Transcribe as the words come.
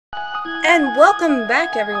And welcome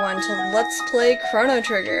back, everyone, to Let's Play Chrono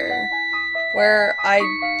Trigger, where I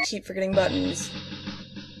keep forgetting buttons.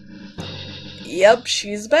 Yep,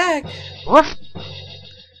 she's back. Well,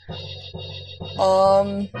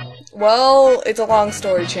 it's a long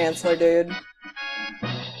story, Chancellor, dude.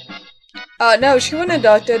 No, she wasn't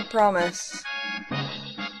abducted, promise.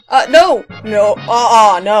 No! No,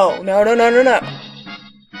 no. No, no, no, no, no.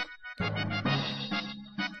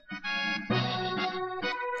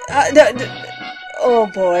 Oh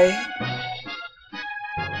boy.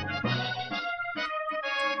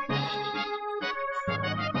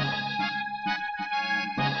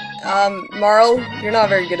 Marl, you're not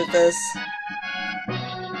very good at this.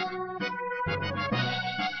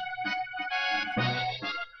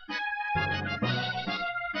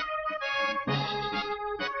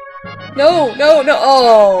 No, no, no,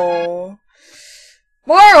 oh!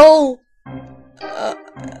 Marl!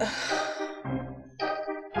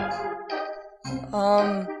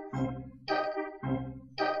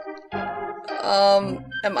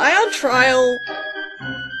 Am I on trial?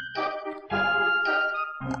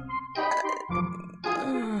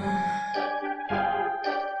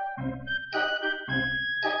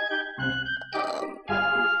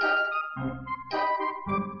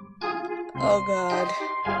 Oh god.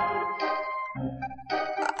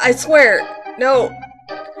 I swear, no.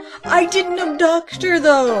 I didn't abduct her,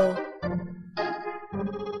 though.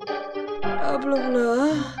 Blah,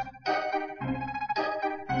 blah.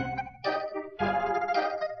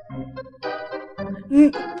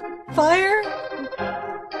 Fire?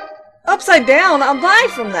 Upside down? I'll die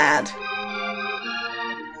from that.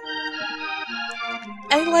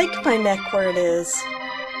 I like my neck where it is.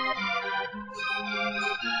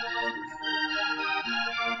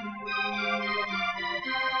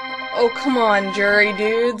 Oh, come on, jury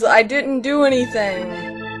dudes. I didn't do anything.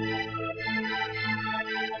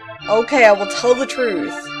 Okay, I will tell the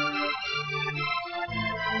truth.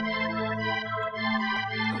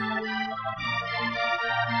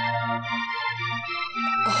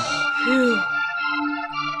 Oh, phew.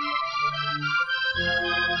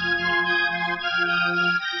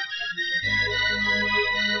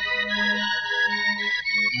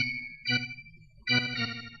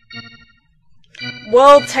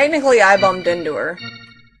 Well, technically I bumped into her.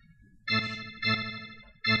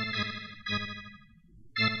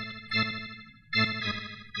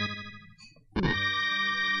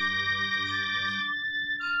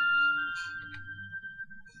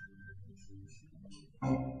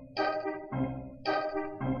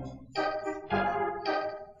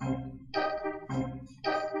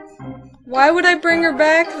 Why would I bring her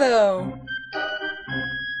back, though?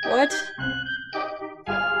 What?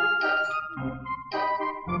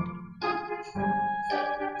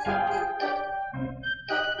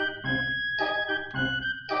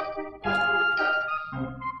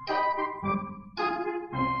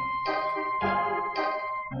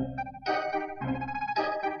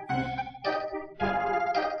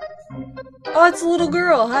 Oh, it's a little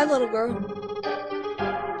girl. Hi, little girl.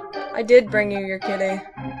 I did bring you your kitty.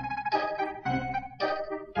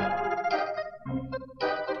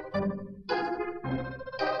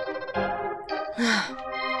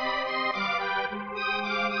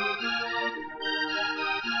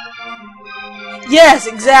 Yes,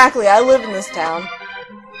 exactly. I live in this town.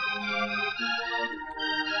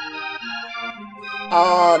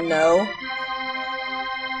 No.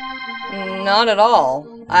 Not at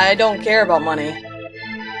all. I don't care about money.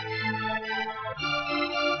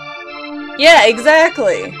 Yeah,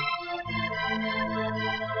 exactly.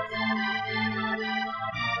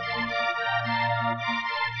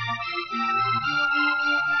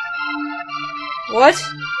 What?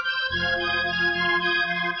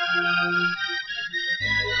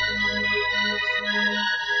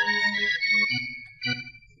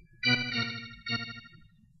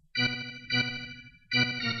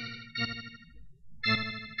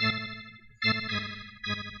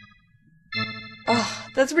 Oh,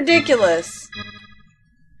 that's ridiculous.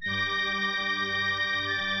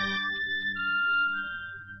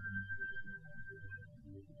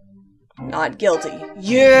 Not guilty.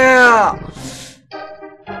 Yeah!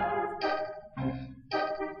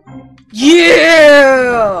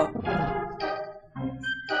 Yeah!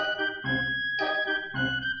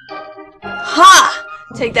 Ha!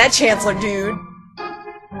 Take that, Chancellor, dude.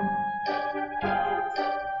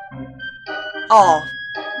 Oh.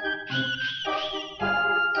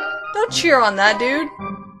 Don't cheer on that, dude.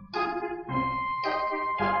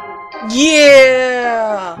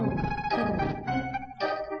 Yeah!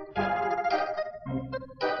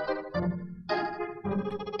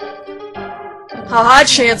 Haha,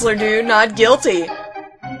 Chancellor dude, not guilty.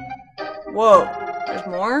 Whoa, there's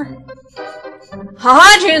more?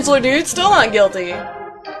 Haha, Chancellor dude, still not guilty.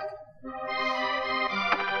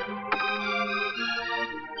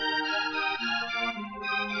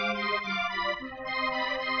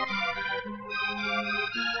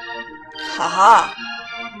 Haha.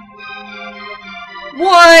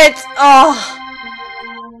 What? Oh.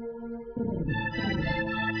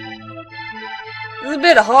 This is a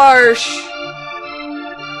bit harsh.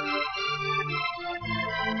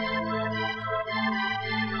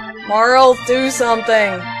 Marl, do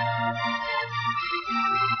something.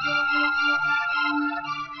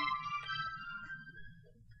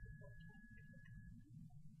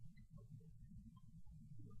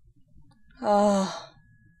 Oh.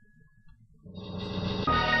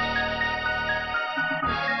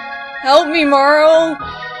 Help me, Marl!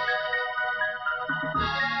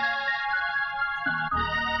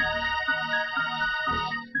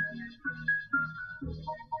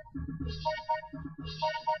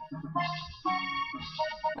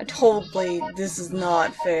 This is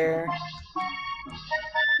not fair.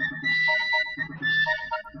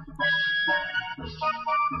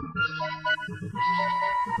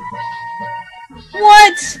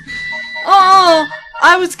 What? Oh,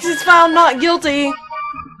 I was just found not guilty.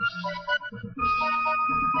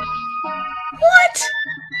 What?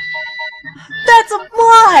 That's a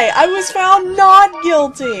lie! I was found not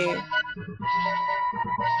guilty!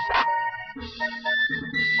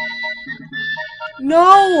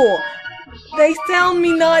 No! They found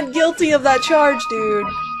me not guilty of that charge, dude.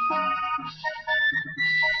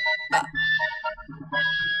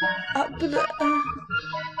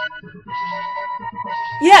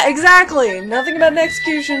 Yeah, exactly! Nothing about an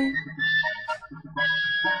execution.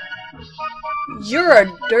 You're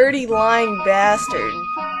a dirty, lying bastard.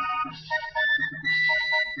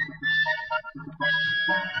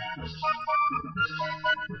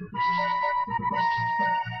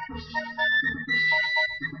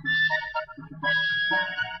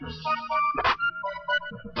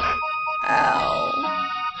 Ow.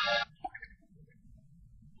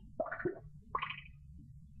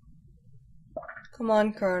 Come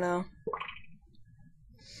on, Chrono.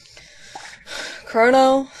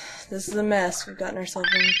 Chrono, this is a mess we've gotten ourselves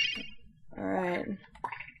in. Alright.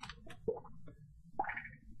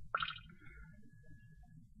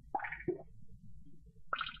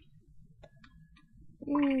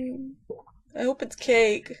 I hope it's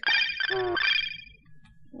cake.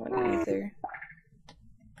 What either.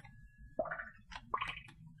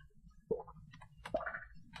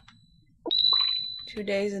 2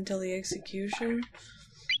 days until the execution.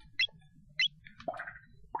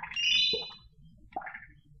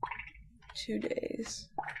 Two days.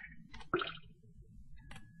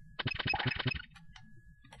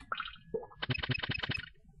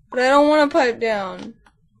 But I don't want to pipe down.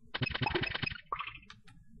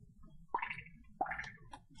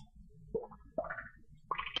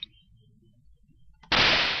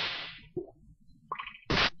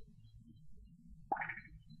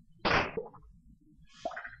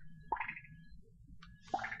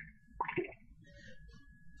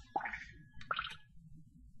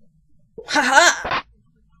 Haha!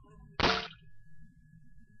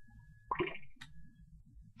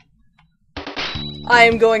 I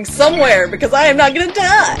am going somewhere because I am not gonna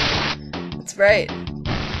die! That's right.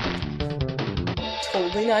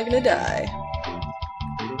 Totally not gonna die.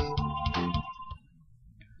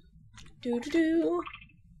 Doo-doo-doo.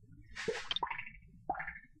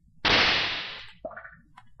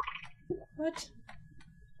 What?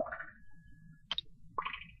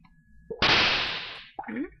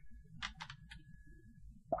 Hmm?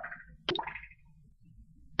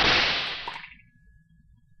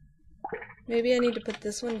 Maybe I need to put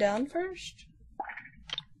this one down first?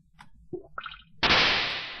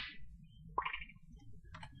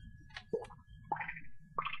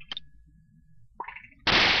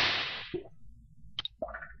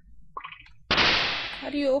 How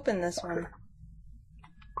do you open this one?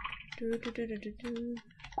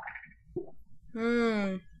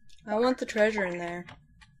 I want the treasure in there.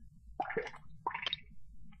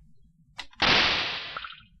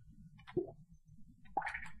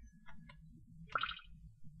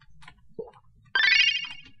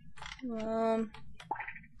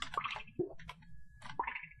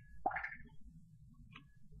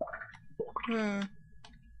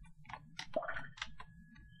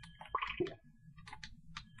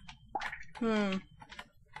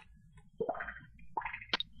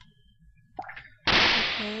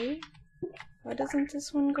 Okay. Why doesn't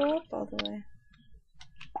this one go up all the way?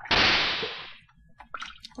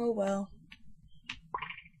 Oh well.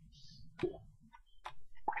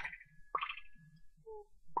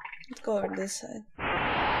 go over to this side.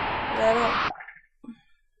 I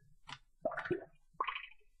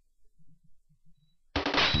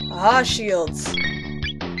don't... Ah, shields.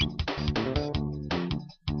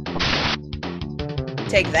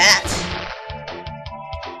 Take that.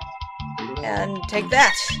 And take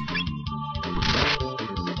that.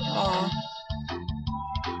 Aw.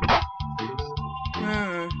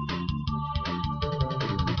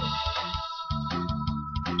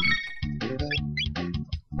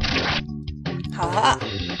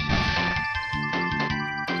 Haha.